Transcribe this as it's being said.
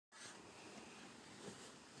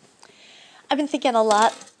I've been thinking a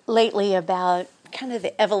lot lately about kind of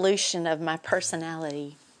the evolution of my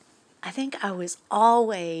personality. I think I was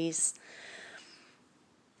always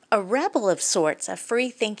a rebel of sorts, a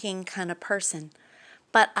free-thinking kind of person,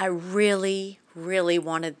 but I really, really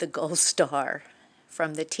wanted the gold star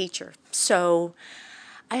from the teacher. So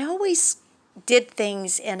I always did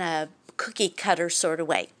things in a cookie cutter sort of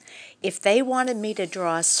way. If they wanted me to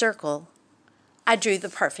draw a circle, I drew the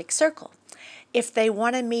perfect circle. If they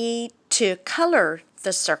wanted me to color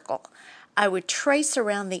the circle, I would trace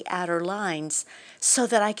around the outer lines so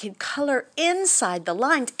that I could color inside the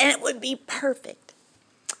lines, and it would be perfect.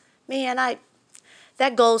 Man,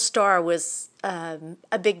 that gold star was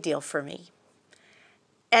a big deal for me.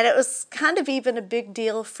 And it was kind of even a big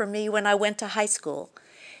deal for me when I went to high school.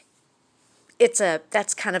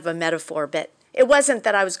 That's kind of a metaphor, but it wasn't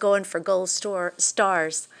that I was going for gold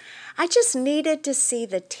stars. I just needed to see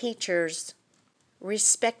the teachers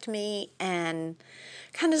respect me and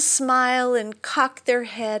kind of smile and cock their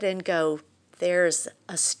head and go, there's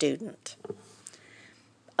a student.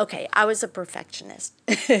 Okay, I was a perfectionist.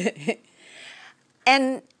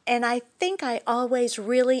 And I think I always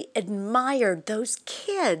really admired those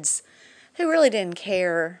kids who really didn't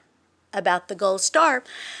care about the gold star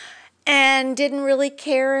and didn't really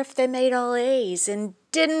care if they made all A's and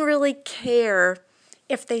didn't really care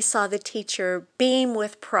if they saw the teacher beam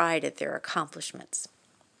with pride at their accomplishments.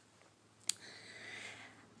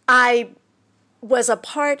 I was a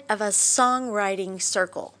part of a songwriting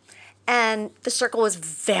circle, and the circle was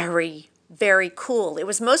very, very cool. It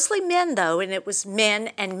was mostly men, though, and it was men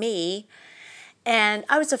and me, and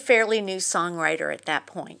I was a fairly new songwriter at that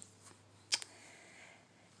point.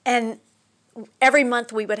 And every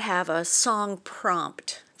month we would have a song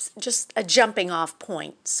prompt, just a jumping off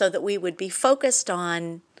point, so that we would be focused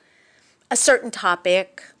on a certain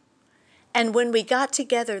topic. And when we got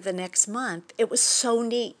together the next month, it was so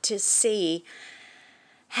neat to see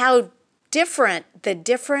how different the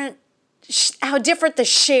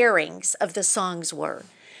sharings of the songs were.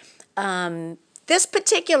 This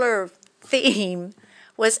particular theme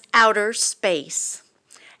was outer space.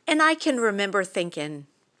 And I can remember thinking,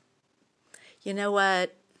 you know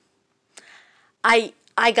what? I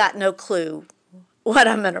got no clue what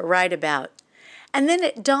I'm going to write about. And then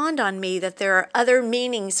it dawned on me that there are other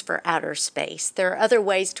meanings for outer space. There are other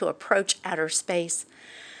ways to approach outer space.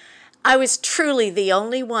 I was truly the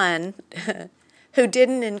only one who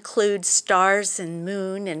didn't include stars and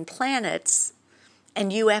moon and planets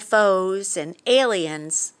and UFOs and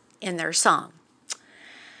aliens in their song.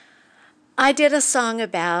 I did a song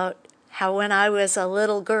about how when I was a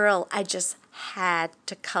little girl, I just had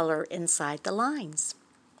to color inside the lines.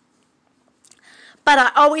 But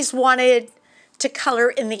I always wanted to color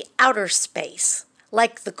in the outer space,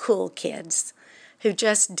 like the cool kids who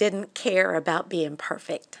just didn't care about being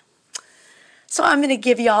perfect. So I'm going to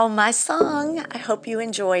give you all my song. I hope you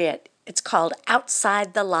enjoy it. It's called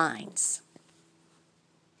Outside the Lines.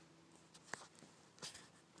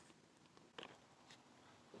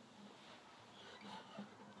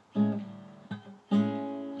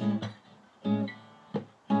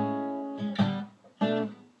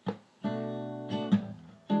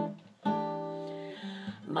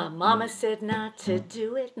 My mama said not to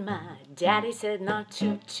do it, my daddy said not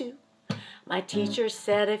to too. My teacher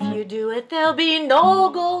said if you do it, there'll be no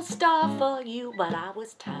gold star for you. But I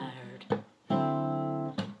was tired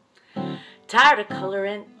of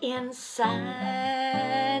coloring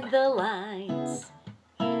inside the lines.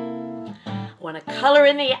 Wanna color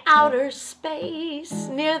in the outer space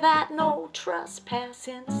near that no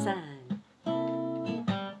trespassing sign.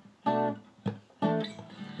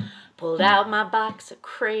 Pulled out my box of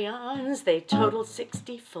crayons, they totaled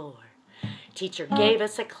 64. Teacher gave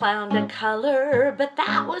us a clown to color, but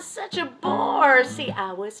that was such a bore. See,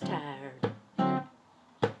 I was tired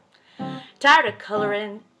of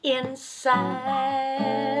coloring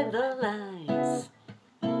inside the lines.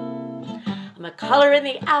 I'm a color in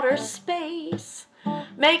the outer space,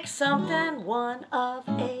 make something one of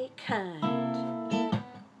a kind.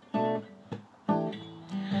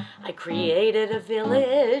 I created a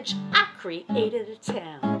village, I created a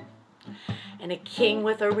town, and a king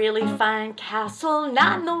with a really fine castle,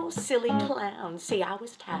 not no silly clown. See, I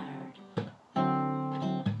was tired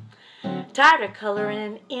of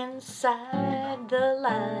coloring inside the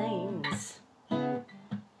lines. I'm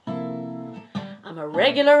a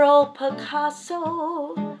regular old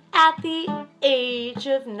Picasso at the age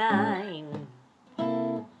of 9.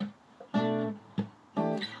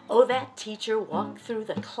 Oh, that teacher walked through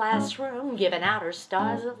the classroom giving out her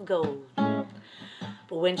stars of gold.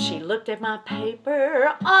 But when she looked at my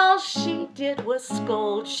paper, all she did was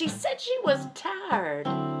scold. She said she was tired.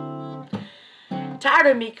 Tired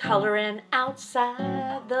of me coloring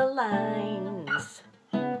outside the lines.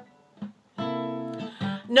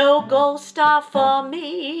 No gold star for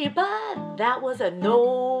me, but that was a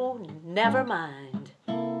no, never mind.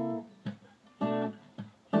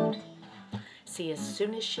 See, as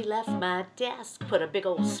soon as she left my desk, put a big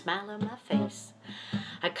old smile on my face.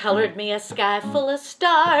 I colored me a sky full of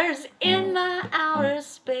stars in my outer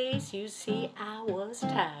space. You see, I was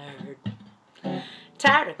tired.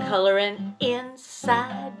 Tired of coloring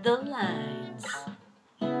inside the lines.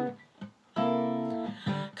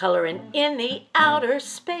 Coloring in the outer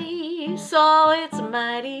space, oh, it's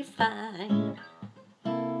mighty fine.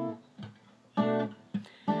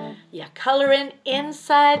 Yeah, coloring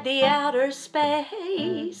inside the outer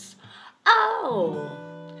space, oh,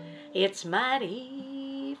 it's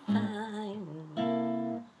mighty fine.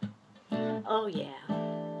 Oh, yeah.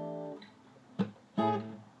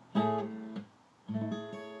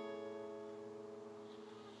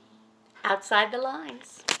 Outside the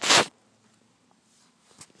lines.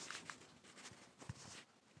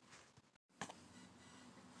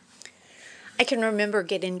 I can remember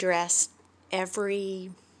getting dressed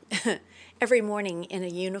every morning in a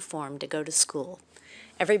uniform to go to school.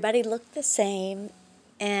 Everybody looked the same,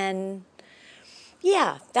 and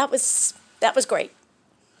yeah, that was great,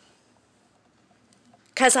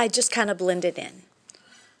 because I just kind of blended in.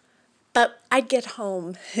 But I'd get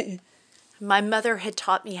home. My mother had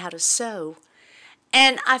taught me how to sew,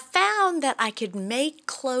 and I found that I could make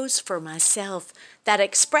clothes for myself that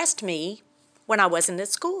expressed me when I wasn't at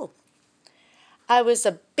school. I was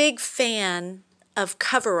a big fan of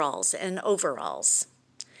coveralls and overalls,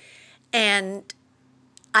 and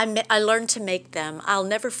I learned to make them. I'll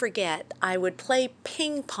never forget, I would play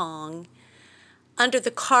ping pong under the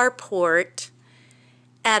carport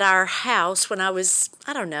at our house when I was,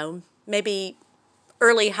 I don't know, maybe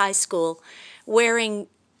early high school, wearing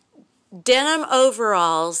denim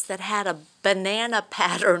overalls that had a banana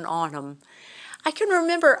pattern on them. I can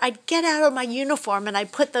remember I'd get out of my uniform and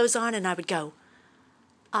I'd put those on and I would go,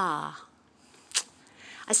 ah.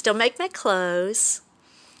 I still make my clothes.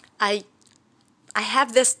 I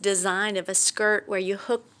have this design of a skirt where you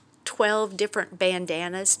hook 12 different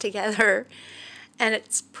bandanas together, and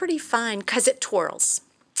it's pretty fine because it twirls.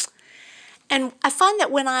 And I find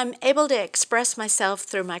that when I'm able to express myself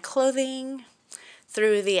through my clothing,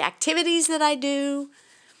 through the activities that I do,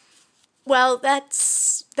 well, that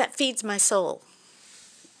feeds my soul.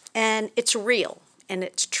 And it's real, and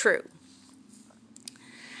it's true.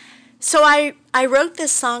 So I wrote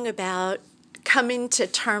this song about coming to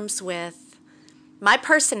terms with my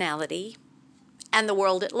personality and the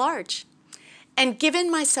world at large, and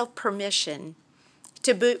giving myself permission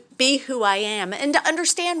to be who I am and to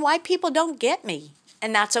understand why people don't get me,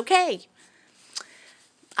 and that's okay.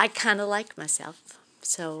 I kind of like myself.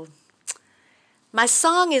 So my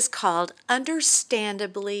song is called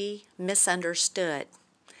Understandably Misunderstood,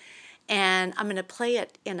 and I'm going to play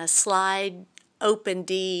it in a slide open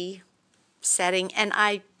D setting, and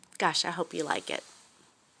I hope you like it.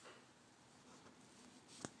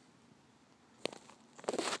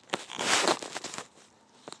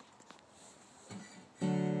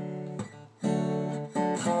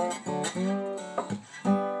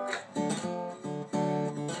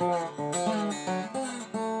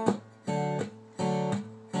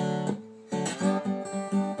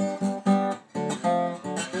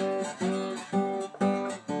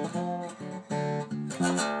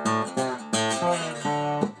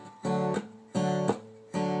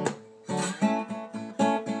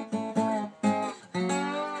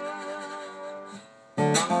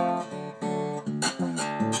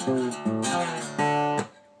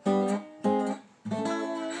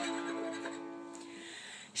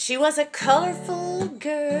 She was a colorful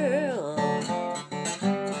girl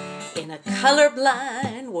in a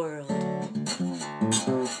colorblind world.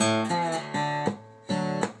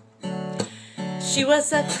 She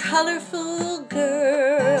was a colorful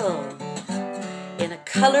girl in a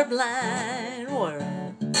colorblind world.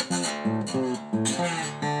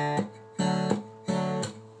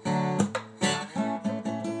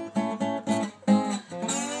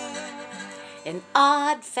 An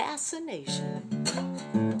odd fascination.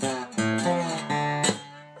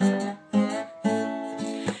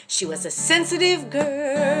 She was a sensitive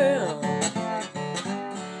girl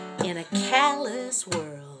in a callous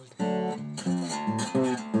world.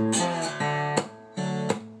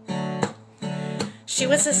 She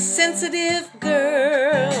was a sensitive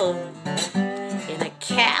girl in a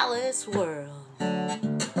callous world.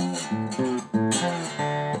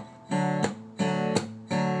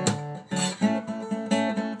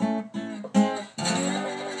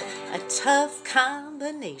 tough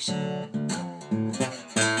combination.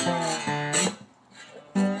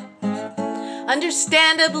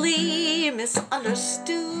 Understandably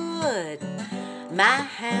misunderstood. My,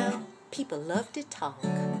 how people love to talk.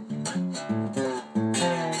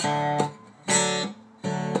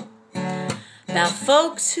 Now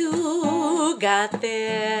folks who got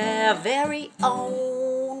their very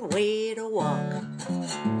own way to walk.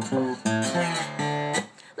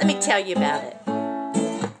 Let me tell you about it.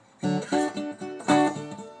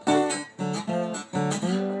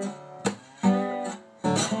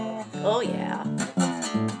 Oh yeah.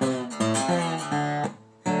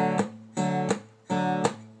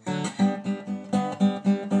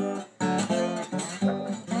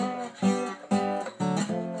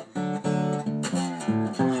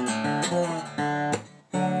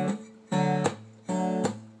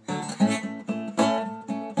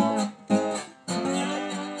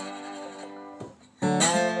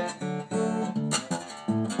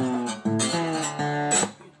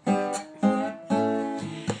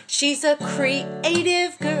 She's a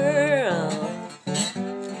creative girl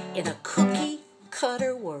in a cookie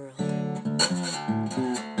cutter world.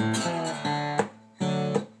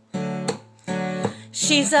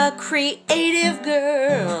 She's a creative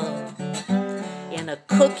girl in a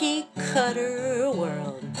cookie cutter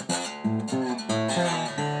world.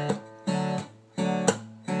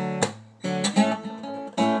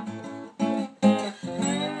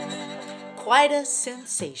 Quite a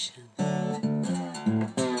sensation.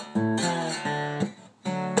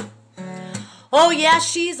 Oh yeah,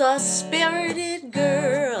 she's a spirited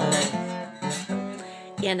girl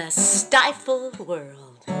in a stifled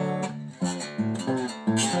world.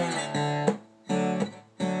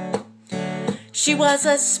 She was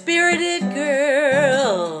a spirited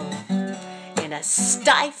girl in a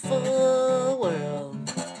stifled world.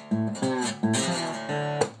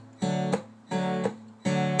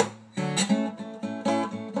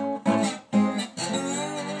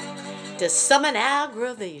 To summon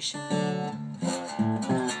aggravation.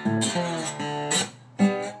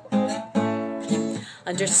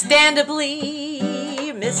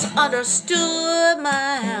 Understandably misunderstood.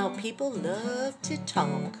 My, how people love to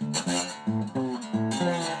talk.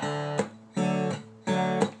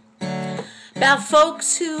 About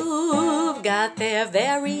folks who've got their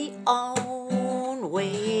very own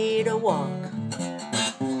way to walk.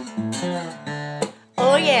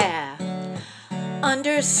 Oh yeah.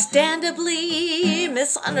 Understandably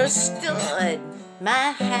misunderstood.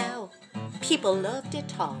 My, how people love to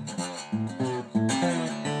talk.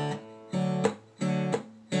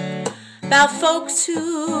 About folks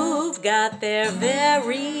who've got their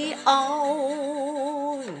very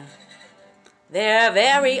own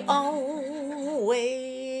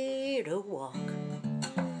way to walk.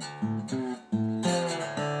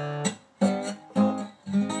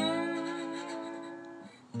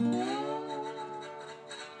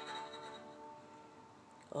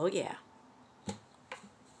 Oh yeah.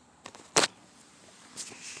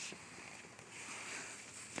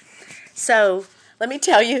 So let me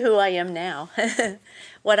tell you who I am now,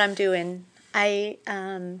 what I'm doing. I've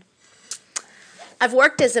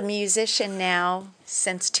worked as a musician now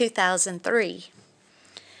since 2003,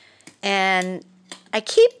 and I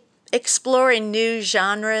keep exploring new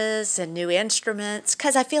genres and new instruments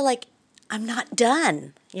because I feel like I'm not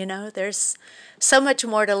done. You know, there's so much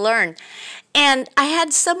more to learn. And I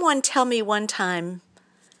had someone tell me one time,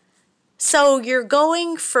 so you're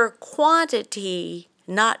going for quantity,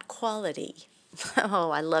 not quality.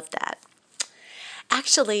 Oh, I love that.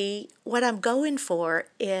 Actually, what I'm going for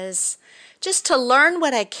is just to learn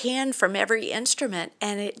what I can from every instrument,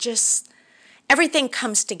 and everything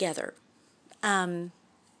comes together.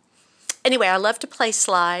 Anyway, I love to play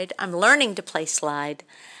slide. I'm learning to play slide.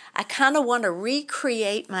 I kind of want to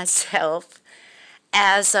recreate myself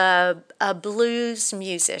as a blues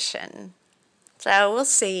musician. So we'll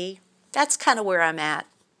see. That's kind of where I'm at.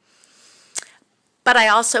 But I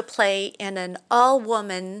also play in an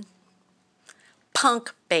all-woman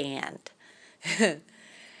punk band.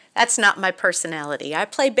 That's not my personality. I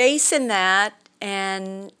play bass in that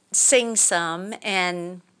and sing some,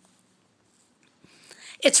 and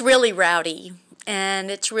it's really rowdy,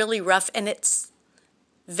 and it's really rough, and it's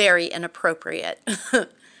very inappropriate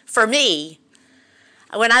for me.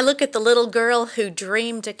 When I look at the little girl who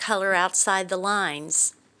dreamed to color outside the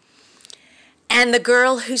lines, and the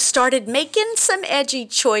girl who started making some edgy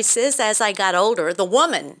choices as I got older, the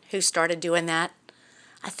woman who started doing that,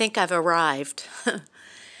 I think I've arrived.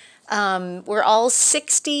 We're all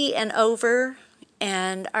 60 and over,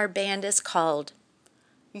 and our band is called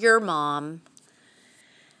Your Mom.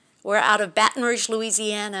 We're out of Baton Rouge,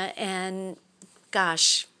 Louisiana, and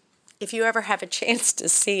gosh, if you ever have a chance to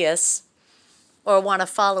see us or want to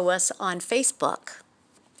follow us on Facebook,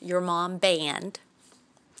 Your Mom Band,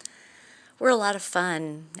 we're a lot of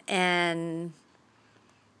fun. And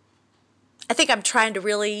I think I'm trying to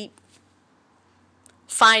really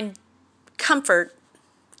find comfort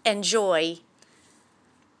and joy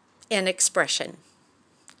in expression.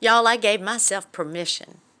 Y'all, I gave myself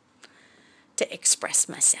permission to express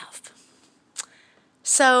myself.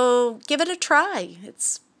 So give it a try.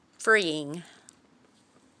 It's freeing.